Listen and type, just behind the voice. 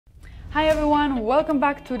Hi everyone, welcome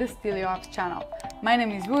back to the StilyoApps channel. My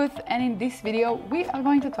name is Ruth, and in this video we are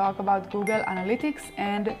going to talk about Google Analytics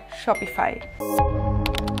and Shopify.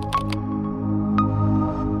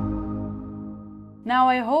 Now,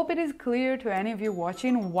 I hope it is clear to any of you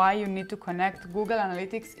watching why you need to connect Google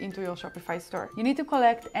Analytics into your Shopify store. You need to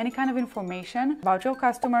collect any kind of information about your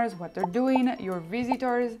customers, what they're doing, your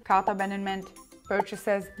visitors, cart abandonment,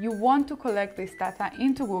 purchases. You want to collect this data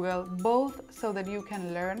into Google, both so that you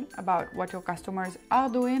can learn about what your customers are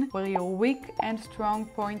doing, where your weak and strong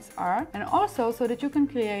points are, and also so that you can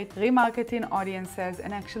create remarketing audiences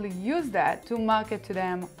and actually use that to market to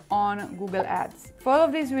them on Google Ads. For all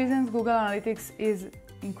of these reasons, Google Analytics is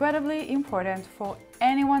incredibly important for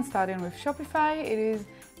anyone starting with Shopify. It is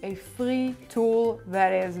a free tool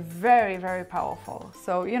that is very, very powerful.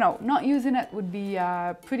 So, not using it would be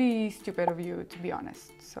pretty stupid of you, to be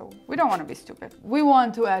honest. So we don't want to be stupid. We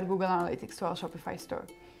want to add Google Analytics to our Shopify store.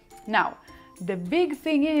 Now, the big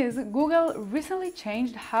thing is Google recently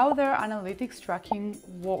changed how their analytics tracking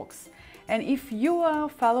works. And if you are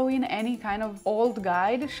following any kind of old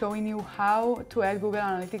guide showing you how to add Google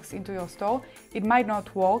Analytics into your store, it might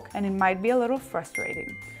not work and it might be a little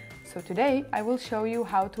frustrating. So today I will show you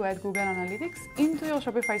how to add Google Analytics into your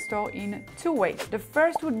Shopify store in two ways. The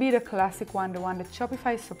first would be the classic one, the one that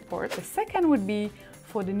Shopify supports. The second would be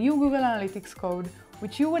for the new Google Analytics code,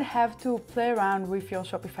 which you would have to play around with your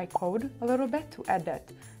Shopify code a little bit to add that.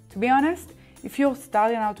 To be honest, if you're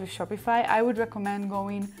starting out with Shopify, I would recommend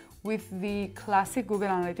going with the classic Google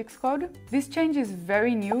Analytics code. This change is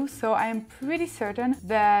very new, so I am pretty certain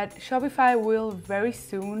that Shopify will very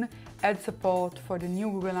soon add support for the new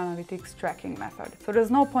Google Analytics tracking method. So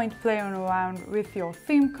there's no point playing around with your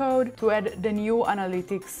theme code to add the new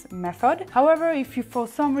analytics method. However, if you for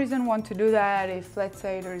some reason want to do that, if let's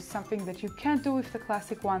say there is something that you can't do with the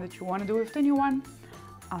classic one that you want to do with the new one,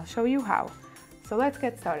 I'll show you how. So let's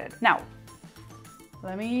get started. Now,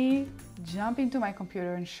 let me jump into my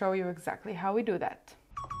computer and show you exactly how we do that.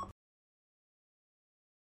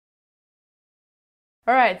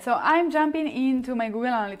 Alright, so I'm jumping into my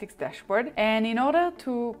Google Analytics dashboard, and in order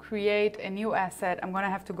to create a new asset, I'm going to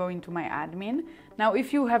have to go into my admin. Now,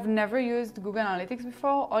 if you have never used Google Analytics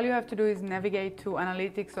before, all you have to do is navigate to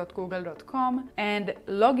analytics.google.com and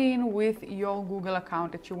log in with your Google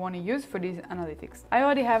account that you want to use for these analytics. I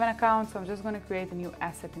already have an account, so I'm just going to create a new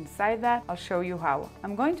asset inside that. I'll show you how.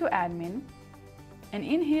 I'm going to admin. And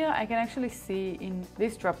in here, I can actually see in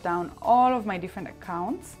this drop-down all of my different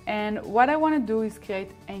accounts. And what I want to do is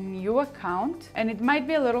create a new account. And it might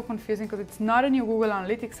be a little confusing because it's not a new Google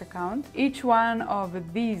Analytics account. Each one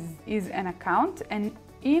of these is an account. And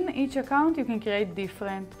in each account, you can create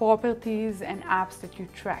different properties and apps that you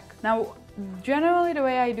track. Now, generally, the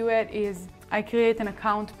way I do it is I create an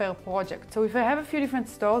account per project. So if I have a few different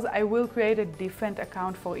stores, I will create a different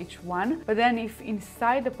account for each one. But then if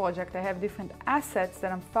inside the project I have different assets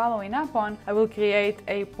that I'm following up on, I will create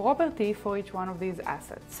a property for each one of these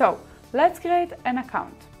assets. So let's create an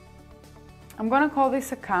account. I'm gonna call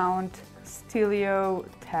this account Stilyo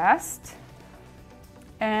Test.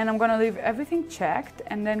 And I'm gonna leave everything checked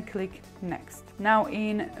and then click Next. Now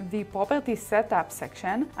in the property setup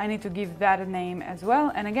section, I need to give that a name as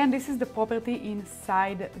well. And again, this is the property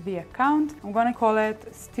inside the account. I'm gonna call it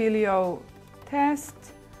Stilyo Test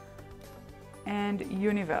and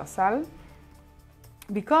Universal,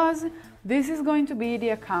 because this is going to be the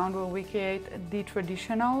account where we create the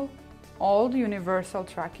traditional old universal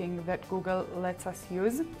tracking that Google lets us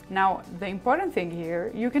use. Now, the important thing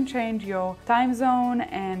here, you can change your time zone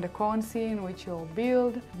and the currency in which you'll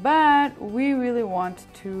build, but we really want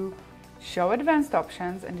to show advanced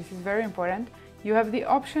options, and this is very important. You have the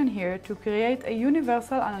option here to create a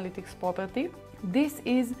universal analytics property. This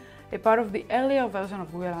is a part of the earlier version of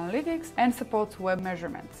Google Analytics and supports web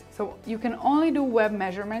measurements. So you can only do web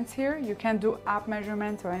measurements here. You can't do app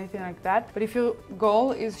measurements or anything like that. But if your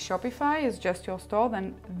goal is Shopify, is just your store,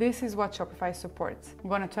 then this is what Shopify supports. I'm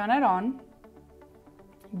going to turn it on,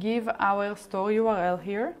 give our store URL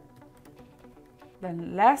here.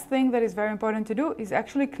 Then last thing that is very important to do is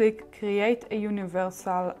actually click Create a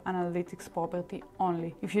Universal Analytics Property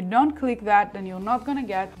only. If you don't click that, then you're not going to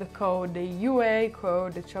get the code, the UA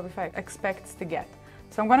code that Shopify expects to get.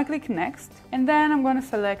 So I'm going to click Next, and then I'm going to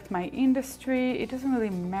select my industry. It doesn't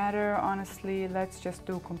really matter, honestly. Let's just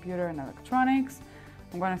do computer and electronics.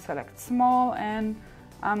 I'm going to select small, and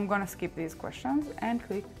I'm going to skip these questions and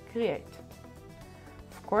click Create.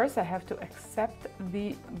 Of course, I have to accept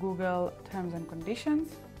the Google terms and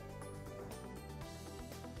conditions.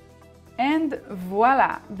 And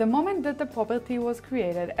voila! The moment that the property was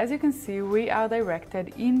created, as you can see, we are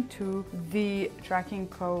directed into the tracking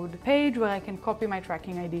code page where I can copy my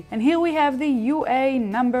tracking ID. And here we have the UA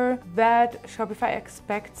number that Shopify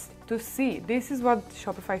expects to see. This is what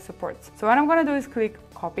Shopify supports. So what I'm gonna do is click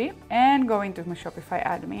copy and go into my Shopify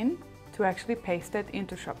admin to actually paste it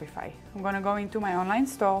into Shopify. I'm gonna go into my online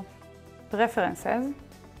store, preferences,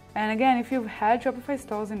 and again, if you've had Shopify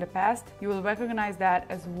stores in the past, you will recognize that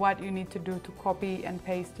as what you need to do to copy and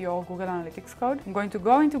paste your Google Analytics code. I'm going to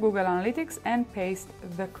go into Google Analytics and paste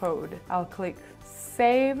the code. I'll click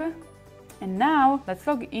save. And now let's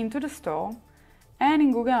log into the store. And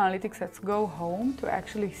in Google Analytics, let's go home to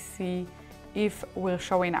actually see if we're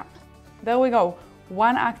showing up. There we go.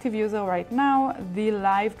 One active user right now. The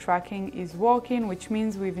live tracking is working, which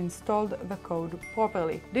means we've installed the code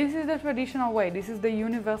properly. This is the traditional way. This is the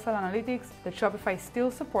universal analytics that Shopify still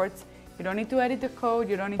supports. You don't need to edit the code.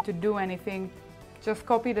 You don't need to do anything. Just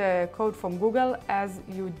copy the code from Google as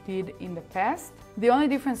you did in the past. The only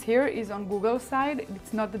difference here is on Google's side.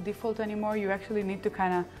 It's not the default anymore. You actually need to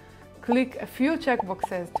kind of click a few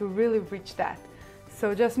checkboxes to really reach that.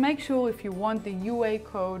 So just make sure if you want the UA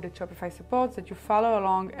code that Shopify supports that you follow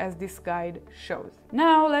along as this guide shows.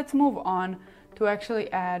 Now let's move on to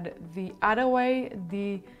actually add the other way,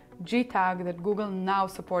 the G tag that Google now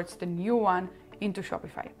supports, the new one, into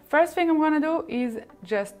Shopify. First thing I'm gonna do is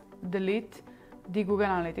just delete the Google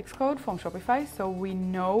Analytics code from Shopify so we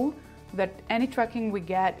know that any tracking we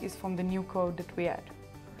get is from the new code that we add.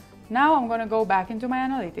 Now I'm gonna go back into my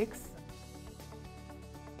analytics.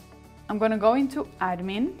 I'm going to go into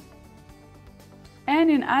admin,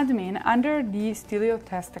 and in admin, under the Stilyo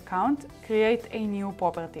test account, create a new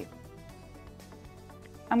property.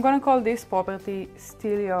 I'm going to call this property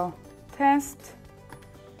Stilyo test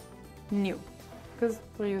new, because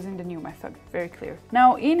we're using the new method, very clear.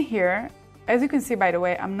 Now in here, as you can see, by the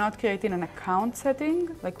way, I'm not creating an account setting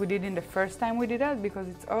like we did in the first time we did that, because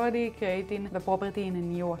it's already creating the property in a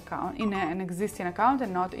new account, in an existing account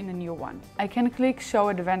and not in a new one. I can click show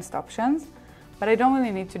advanced options, but I don't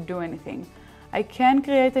really need to do anything. I can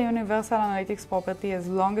create a universal analytics property as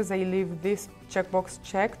long as I leave this checkbox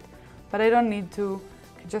checked, but I don't need to.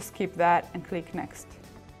 Just keep that and click next.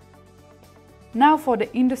 Now for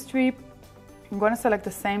the industry, I'm going to select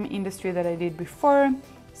the same industry that I did before,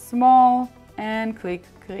 small, and click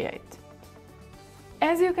create.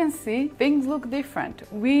 As you can see, things look different.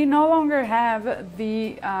 We no longer have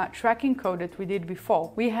the tracking code that we did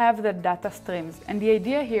before. We have the data streams. And the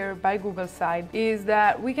idea here by Google's side is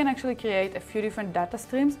that we can actually create a few different data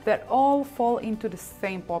streams that all fall into the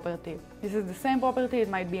same property. This is the same property. It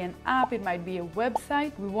might be an app, it might be a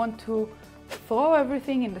website. We want to throw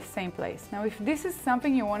everything in the same place. Now, if this is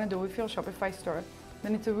something you want to do with your Shopify store,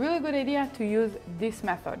 then it's a really good idea to use this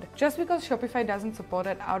method. Just because Shopify doesn't support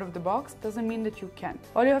it out of the box doesn't mean that you can't.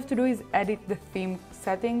 All you have to do is edit the theme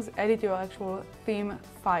settings, edit your actual theme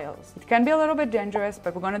files. It can be a little bit dangerous,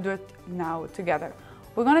 but we're gonna do it now together.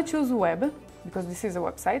 We're gonna choose web, because this is a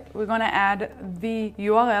website. We're gonna add the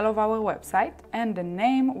URL of our website and the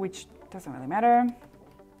name, which doesn't really matter.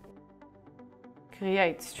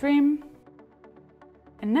 Create stream.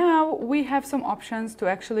 And now we have some options to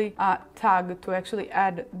actually tag, to actually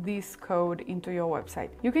add this code into your website.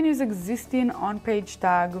 You can use existing on-page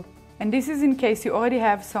tag, and this is in case you already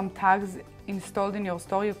have some tags installed in your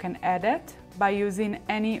store. You can add it by using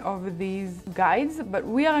any of these guides, but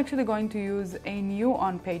we are actually going to use a new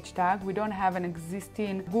on-page tag. We don't have an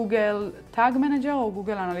existing Google Tag Manager or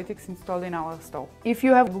Google Analytics installed in our store. If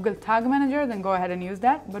you have Google Tag Manager, then go ahead and use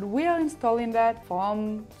that, but we are installing that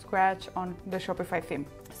from scratch on the Shopify theme.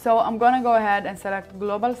 So I'm gonna go ahead and select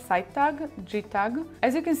Global Site Tag, G tag.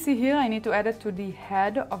 As you can see here, I need to add it to the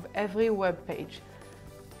head of every web page.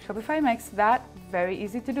 Shopify makes that very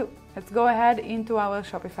easy to do. Let's go ahead into our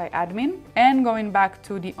Shopify admin, and going back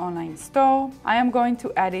to the online store, I am going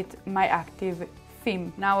to edit my active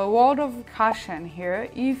theme. Now, a word of caution here: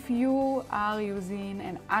 if you are using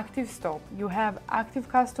an active store, you have active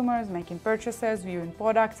customers making purchases, viewing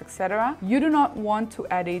products, etc., you do not want to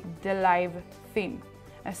edit the live theme,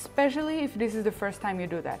 especially if this is the first time you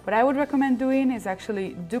do that. What I would recommend doing is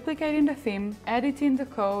actually duplicating the theme, editing the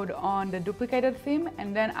code on the duplicated theme,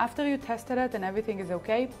 and then after you tested it and everything is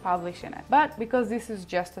okay, publishing it. But because this is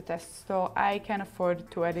just a test store, I can afford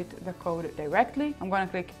to edit the code directly. I'm going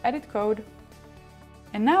to click Edit Code.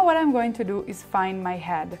 And now what I'm going to do is find my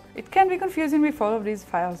head. It can be confusing with all of these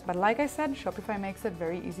files, but like I said, Shopify makes it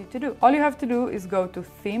very easy to do. All you have to do is go to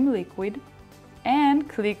Theme Liquid and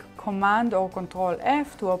click Command or Control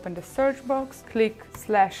F to open the search box, click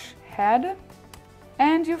 /head,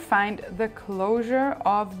 and you find the closure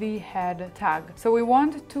of the head tag. So we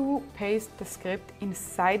want to paste the script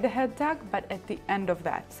inside the head tag, but at the end of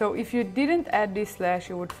that. So if you didn't add this slash,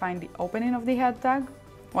 you would find the opening of the head tag.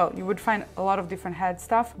 Well, you would find a lot of different head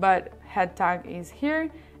stuff, but head tag is here.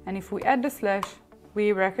 And if we add the slash,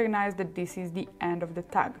 we recognize that this is the end of the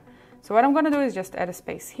tag. So what I'm gonna do is just add a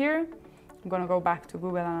space here. I'm gonna go back to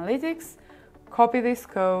Google Analytics, copy this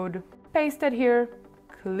code, paste it here,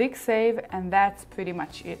 click save, and that's pretty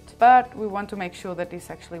much it. But we want to make sure that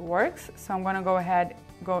this actually works. So I'm gonna go ahead,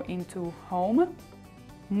 go into home.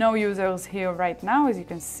 No users here right now, as you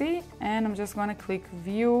can see, and I'm just gonna click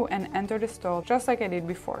view and enter the store just like I did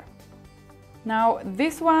before. Now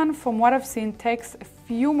this one, from what I've seen, takes a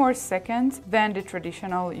few more seconds than the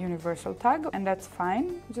traditional universal tag, and that's fine.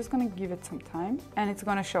 I'm just gonna give it some time and it's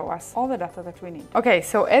gonna show us all the data that we need. Okay,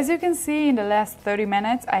 so as you can see, in the last 30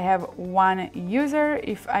 minutes I have one user.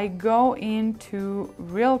 If I go into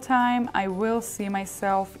real time, I will see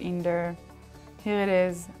myself in there. Here it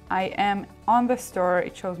is. I am on the store.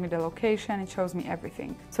 It shows me the location. It shows me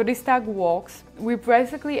everything. So this tag works. We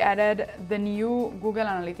basically added the new Google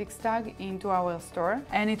Analytics tag into our store,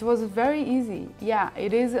 and it was very easy. Yeah,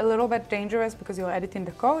 it is a little bit dangerous because you're editing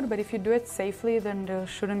the code, but if you do it safely, then there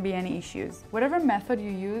shouldn't be any issues. Whatever method you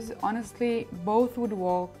use, honestly, both would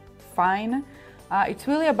work fine. It's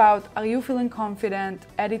really about, are you feeling confident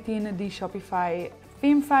editing the Shopify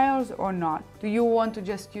theme files or not? Do you want to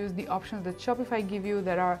just use the options that Shopify give you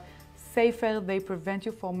that are safer? They prevent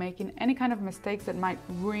you from making any kind of mistakes that might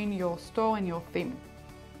ruin your store and your theme.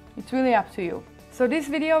 It's really up to you. So this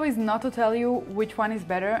video is not to tell you which one is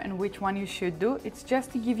better and which one you should do. It's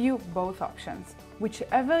just to give you both options.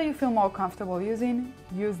 Whichever you feel more comfortable using,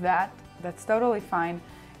 use that. That's totally fine.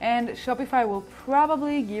 And Shopify will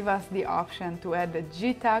probably give us the option to add the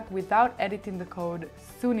G tag without editing the code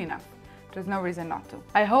soon enough. There's no reason not to.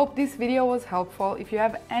 I hope this video was helpful. If you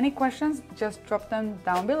have any questions, just drop them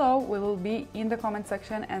down below. We will be in the comment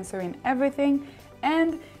section answering everything.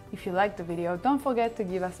 And if you liked the video, don't forget to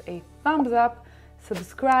give us a thumbs up,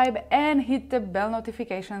 subscribe, and hit the bell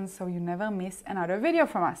notifications so you never miss another video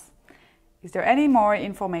from us. Is there any more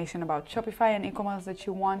information about Shopify and e-commerce that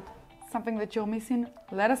you want, something that you're missing?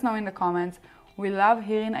 Let us know in the comments. We love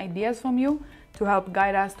hearing ideas from you to help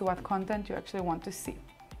guide us to what content you actually want to see.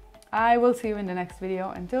 I will see you in the next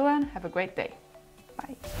video. Until then, have a great day.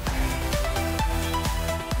 Bye.